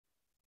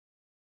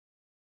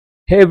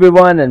Hey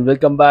everyone, and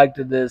welcome back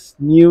to this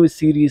new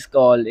series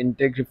called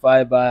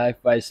INTEGRIFY by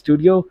Fi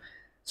Studio.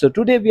 So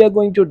today we are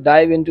going to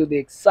dive into the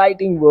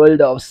exciting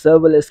world of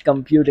serverless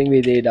computing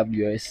with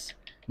AWS.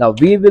 Now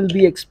we will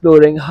be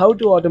exploring how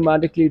to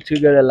automatically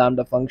trigger a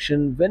Lambda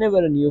function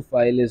whenever a new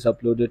file is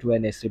uploaded to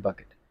an S3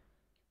 bucket.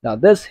 Now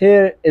this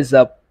here is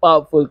a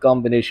powerful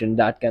combination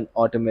that can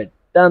automate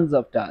tons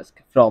of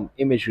tasks from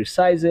image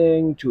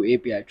resizing to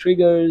API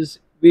triggers,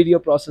 video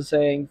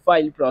processing,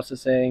 file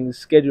processing,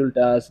 schedule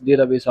tasks,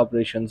 database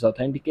operations,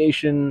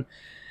 authentication,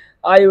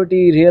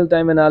 IoT,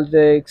 real-time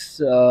analytics,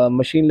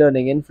 machine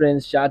learning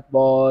inference,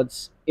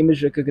 chatbots,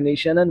 image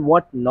recognition, and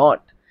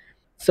whatnot.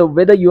 So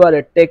whether you are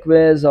a tech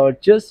whiz or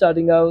just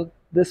starting out,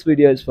 this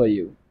video is for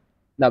you.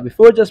 Now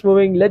before just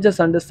moving, let's just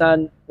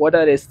understand what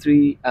are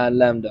S3 and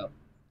Lambda.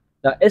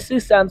 Now,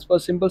 S3 stands for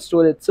Simple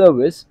Storage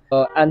Service,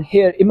 and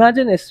here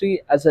imagine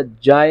S3 as a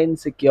giant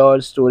secure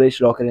storage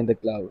locker in the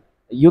cloud.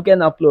 You can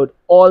upload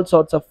all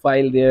sorts of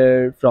file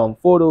there, from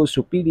photos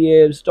to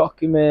PDFs,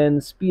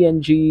 documents,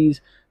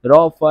 PNGs,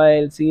 raw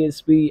files,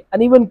 CSV,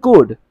 and even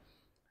code.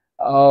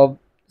 uh,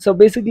 so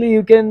basically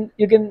you can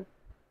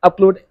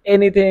upload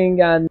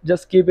anything and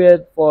just keep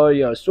it for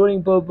your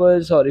storing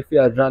purpose, or if you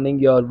are running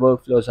your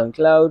workflows on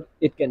cloud,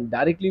 it can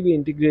directly be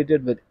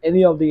integrated with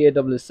any of the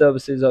AWS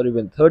services or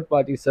even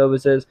third-party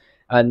services,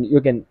 and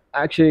you can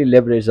actually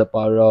leverage the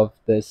power of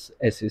this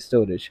S3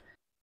 storage.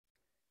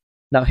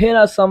 Now here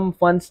are some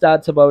fun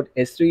stats about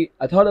S3.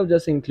 I thought of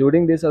just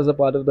including this as a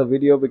part of the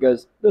video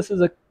because this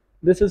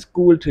is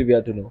cool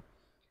trivia to know.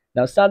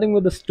 Now, starting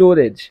with the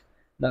storage.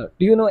 Now,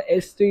 do you know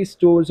S3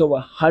 stores over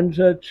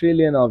 100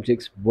 trillion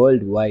objects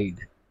worldwide?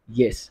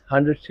 Yes,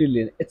 100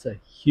 trillion. It's a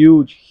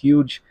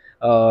huge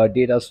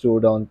data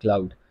stored on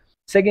cloud.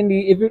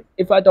 Secondly,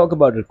 if I talk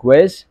about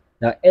requests,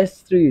 now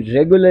S3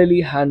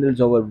 regularly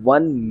handles over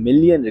 1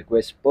 million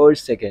requests per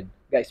second.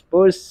 Guys,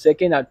 per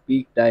second at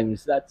peak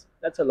times.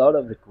 That's a lot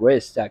of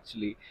requests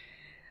actually.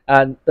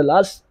 And the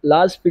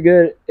last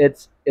figure,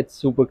 it's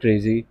super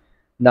crazy.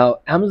 Now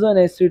Amazon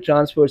S3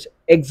 transfers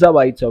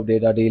exabytes of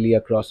data daily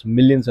across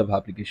millions of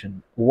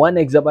applications. 1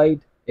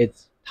 exabyte,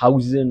 it's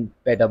 1,000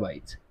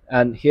 petabytes,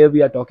 and here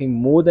we are talking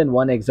more than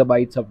 1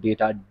 exabytes of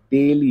data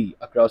daily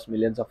across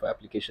millions of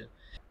applications.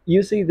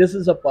 You see, this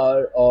is a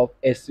power of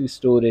S3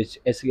 storage.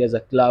 S3 as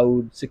a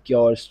cloud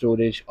secure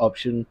storage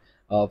option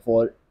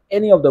for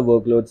any of the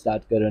workloads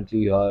that currently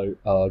you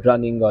are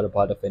running or a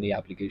part of any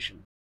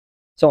application.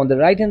 So on the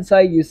right hand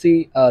side, you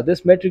see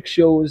this metric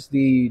shows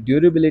the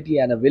durability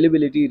and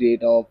availability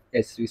rate of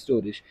S3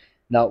 storage.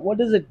 Now, what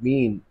does it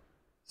mean?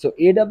 So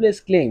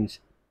AWS claims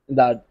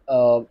that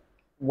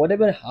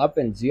whatever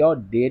happens, your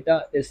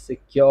data is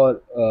secure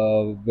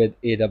with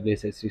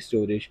AWS S3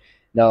 storage.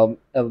 Now,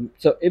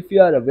 so if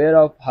you are aware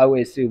of how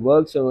S3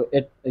 works, so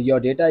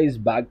your data is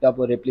backed up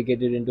or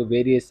replicated into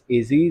various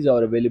AZs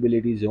or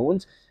availability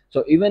zones.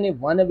 So even if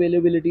one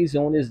availability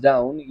zone is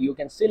down, you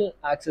can still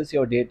access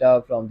your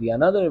data from the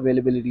another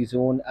availability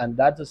zone, and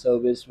that's a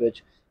service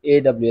which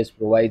AWS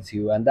provides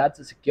you, and that's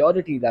a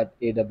security that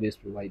AWS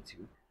provides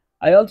you.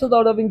 I also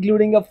thought of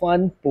including a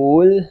fun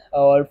poll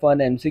or fun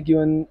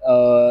MCQ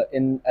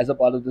in as a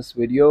part of this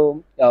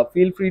video.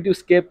 Feel free to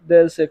skip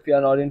this if you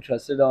are not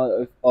interested,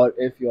 or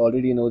if you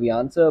already know the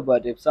answer.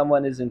 But if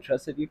someone is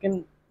interested, you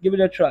can give it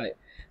a try.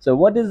 So,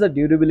 what is the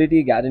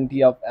durability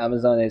guarantee of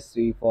Amazon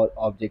S3 for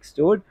objects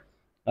stored?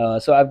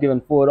 So I've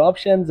given four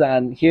options,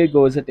 and here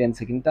goes a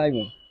 10-second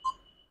timer.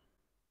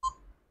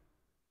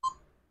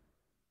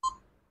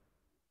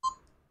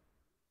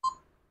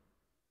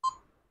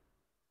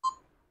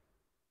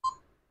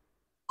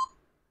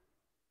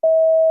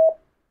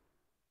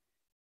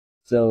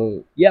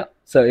 So yeah,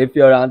 so if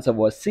your answer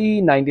was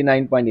C,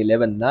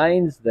 99.11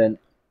 nines, then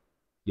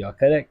you're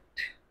correct.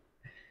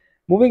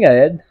 Moving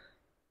ahead,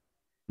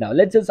 now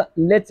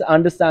let's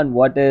understand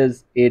what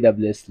is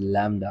AWS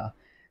Lambda.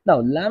 Now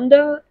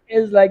Lambda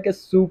is like a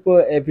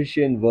super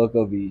efficient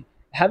worker bee.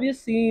 Have you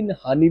seen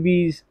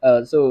honeybees?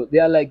 So they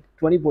are like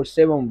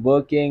 24/7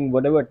 working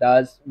whatever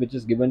task which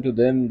is given to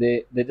them.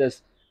 They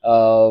just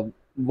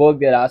work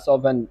their ass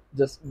off and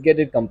just get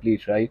it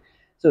complete, right?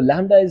 So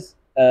Lambda is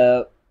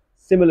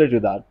similar to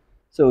that.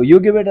 So you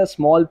give it a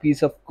small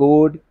piece of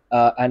code,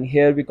 and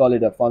here we call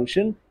it a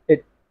function.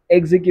 It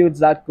executes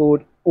that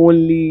code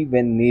only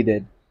when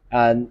needed,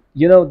 and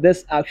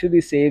this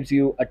actually saves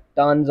you a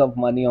tons of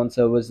money on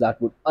servers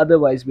that would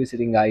otherwise be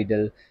sitting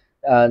idle,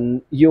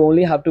 and you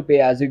only have to pay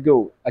as you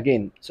go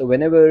again. So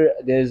whenever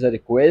there is a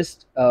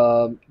request,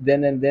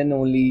 then and then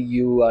only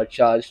you are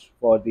charged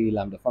for the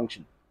Lambda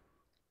function.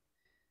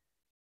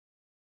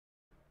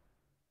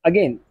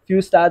 Again, few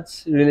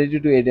stats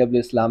related to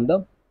AWS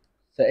Lambda.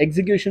 So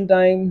execution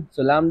time,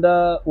 so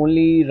Lambda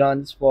only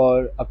runs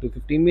for up to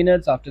 15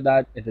 minutes. After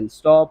that, it will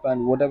stop,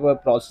 and whatever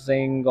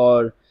processing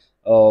or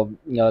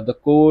the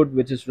code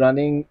which is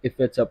running, if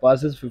it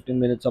surpasses 15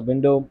 minutes of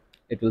window,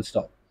 it will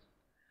stop.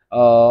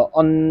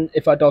 On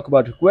If I talk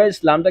about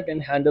requests, Lambda can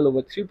handle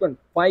over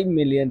 3.5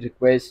 million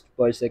requests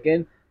per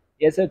second.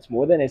 Yes, it's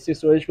more than S3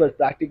 storage, but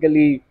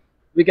practically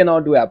we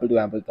cannot do apple to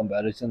apple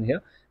comparison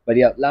here. But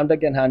yeah, Lambda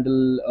can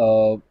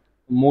handle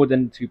more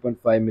than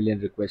 3.5 million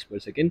requests per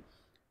second.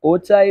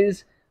 Code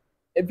size,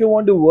 if you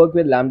want to work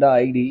with Lambda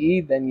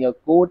IDE, then your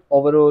code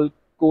overall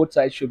code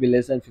size should be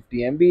less than 50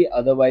 MB.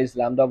 Otherwise,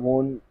 Lambda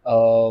won't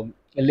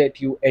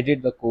let you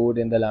edit the code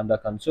in the Lambda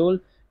console.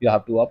 You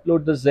have to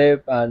upload the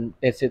zip and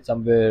test it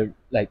somewhere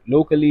like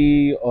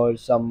locally or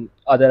some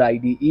other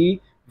IDE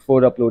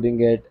before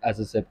uploading it as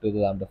a zip to the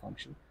Lambda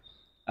function.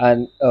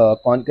 And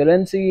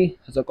concurrency,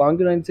 so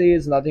concurrency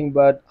is nothing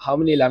but how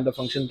many Lambda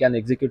function can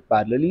execute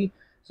parallelly.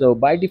 So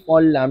by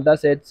default, Lambda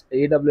sets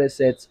AWS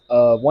sets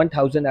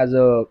 1000 as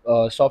a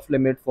soft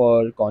limit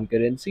for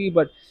concurrency.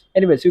 But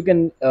anyways, you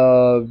can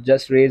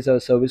just raise a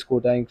service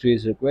quota,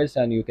 increase requests,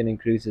 and you can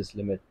increase this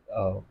limit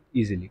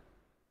easily.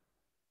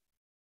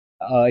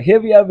 Here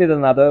we are with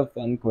another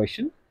fun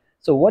question.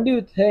 So, what do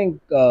you think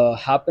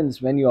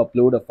happens when you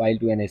upload a file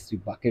to an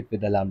S3 bucket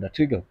with a Lambda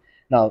trigger?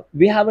 Now,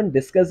 we haven't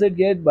discussed it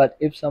yet, but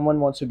if someone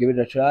wants to give it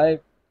a try,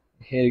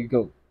 here you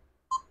go.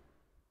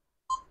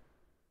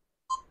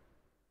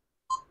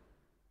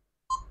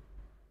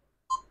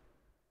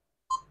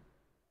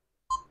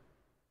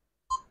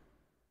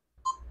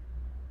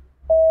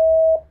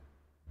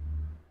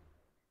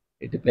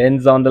 It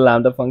depends on the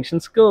Lambda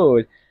function's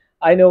code.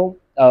 I know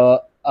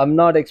I'm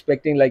not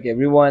expecting like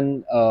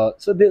everyone.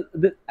 So,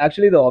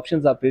 actually, the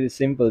options are pretty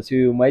simple. So,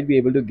 you might be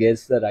able to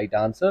guess the right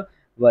answer.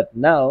 But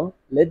now,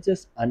 let's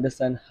just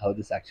understand how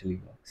this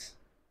actually works.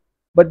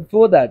 But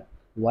before that,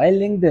 why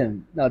link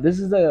them? Now, this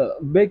is a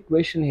big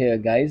question here,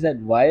 guys. That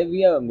why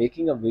we are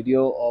making a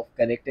video of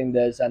connecting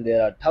this, and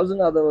there are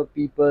thousand other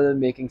people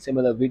making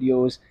similar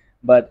videos.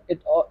 But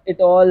it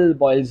all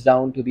boils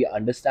down to the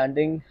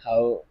understanding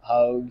how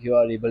you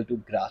are able to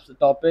grasp the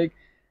topic.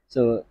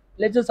 So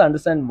let's just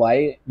understand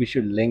why we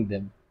should link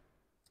them.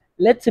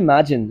 Let's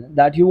imagine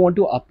that you want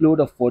to upload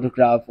a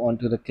photograph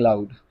onto the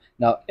cloud.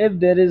 Now, if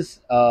there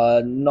is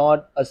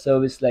not a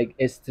service like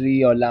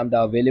S3 or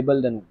Lambda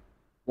available, then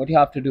what you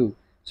have to do?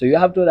 So you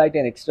have to write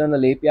an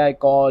external API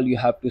call. You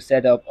have to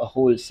set up a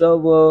whole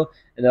server,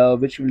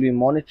 which will be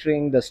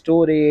monitoring the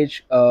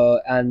storage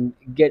and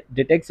get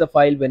detects a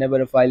file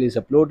whenever a file is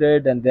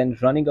uploaded, and then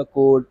running a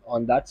code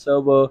on that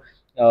server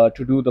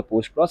to do the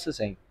post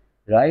processing,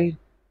 right?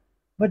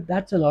 But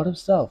that's a lot of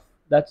stuff.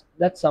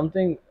 That's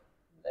something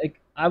like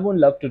I won't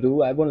love to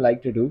do, I won't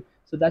like to do.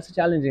 So that's a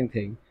challenging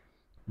thing.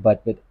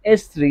 But with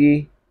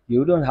S3,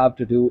 you don't have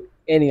to do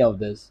any of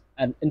this.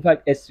 And in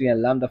fact, S3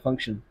 and Lambda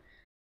function.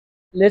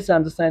 Let's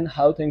understand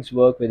how things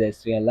work with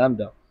S3 and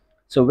Lambda.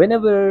 So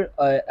whenever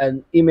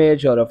an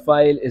image or a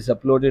file is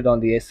uploaded on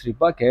the S3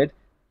 bucket,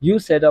 you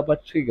set up a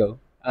trigger,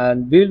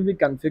 and we'll be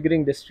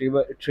configuring this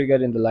trigger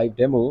in the live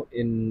demo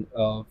in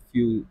a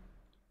few,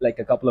 like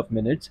a couple of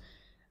minutes.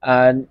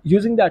 And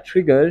using that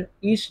trigger,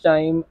 each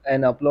time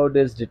an upload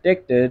is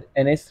detected,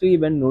 an S3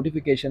 event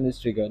notification is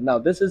triggered. Now,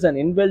 this is an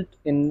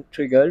inbuilt-in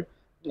trigger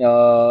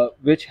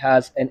which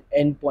has an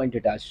endpoint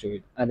attached to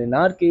it. And in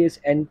our case,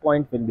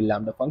 endpoint will be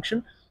Lambda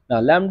function. Now,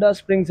 Lambda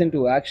springs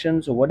into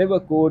action. So whatever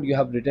code you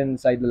have written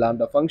inside the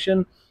Lambda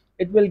function,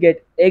 it will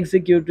get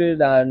executed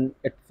and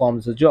it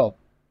forms a job.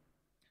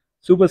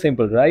 Super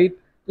simple, right?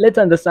 Let's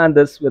understand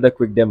this with a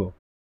quick demo.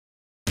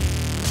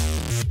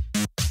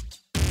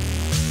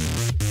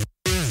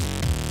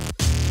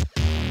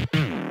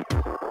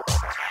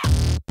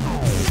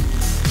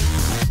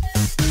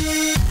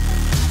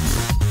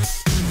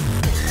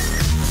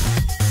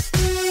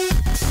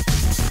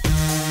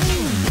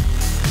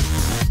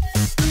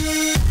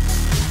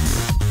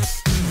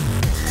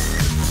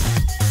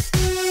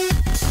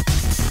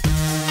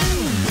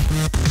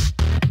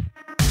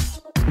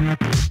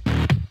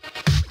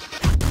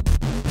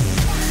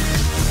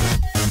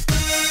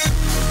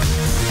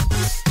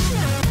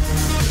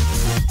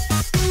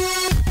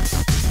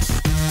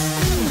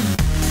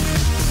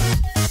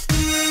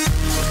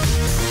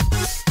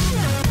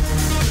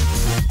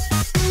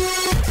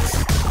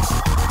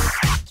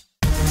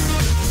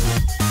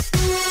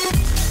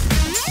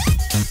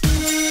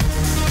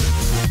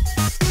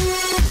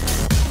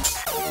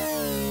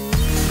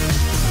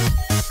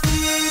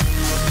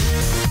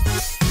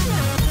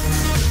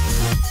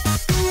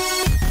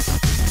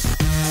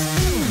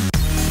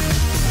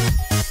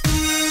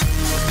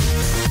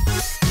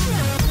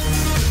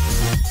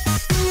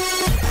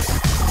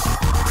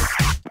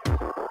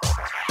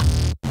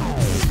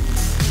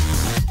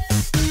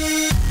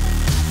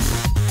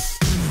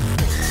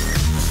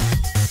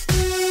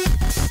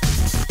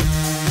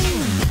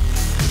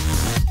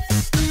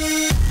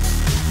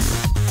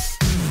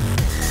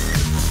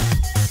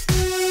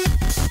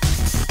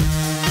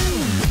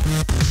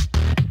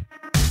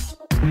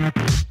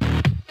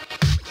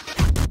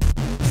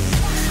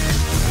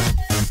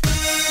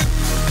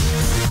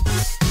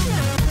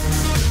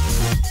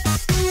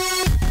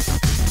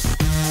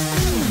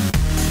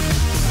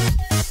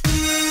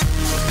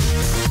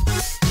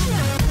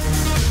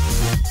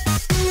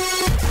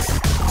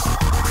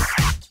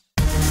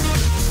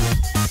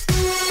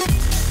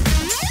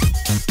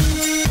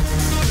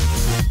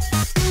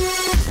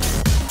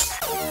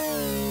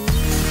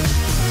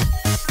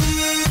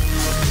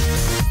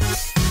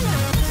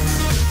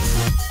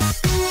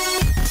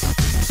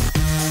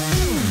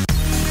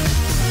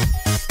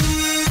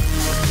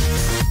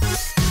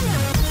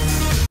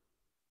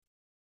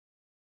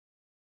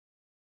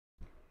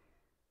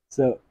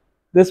 So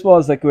this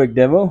was a quick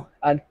demo,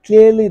 and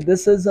clearly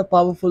this is a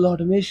powerful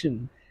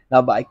automation.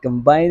 Now by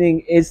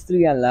combining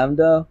S3 and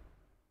Lambda,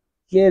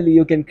 clearly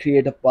you can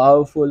create a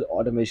powerful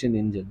automation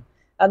engine.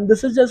 And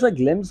this is just a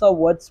glimpse of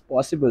what's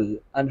possible.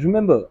 And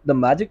remember, the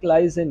magic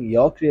lies in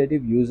your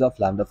creative use of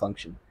Lambda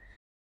function.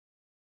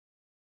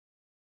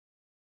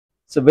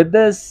 So with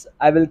this,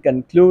 I will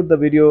conclude the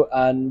video,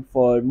 and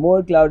for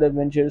more cloud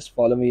adventures,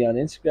 follow me on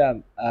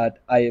Instagram at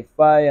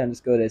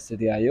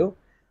ifi_stdio.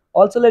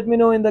 Also, let me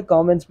know in the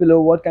comments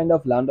below what kind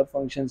of Lambda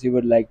functions you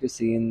would like to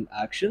see in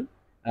action.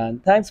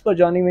 And thanks for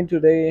joining me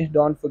today.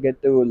 Don't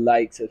forget to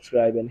like,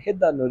 subscribe, and hit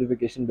that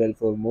notification bell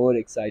for more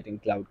exciting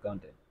cloud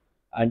content.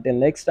 Until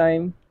next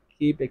time,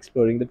 keep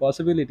exploring the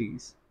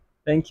possibilities.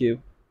 Thank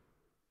you.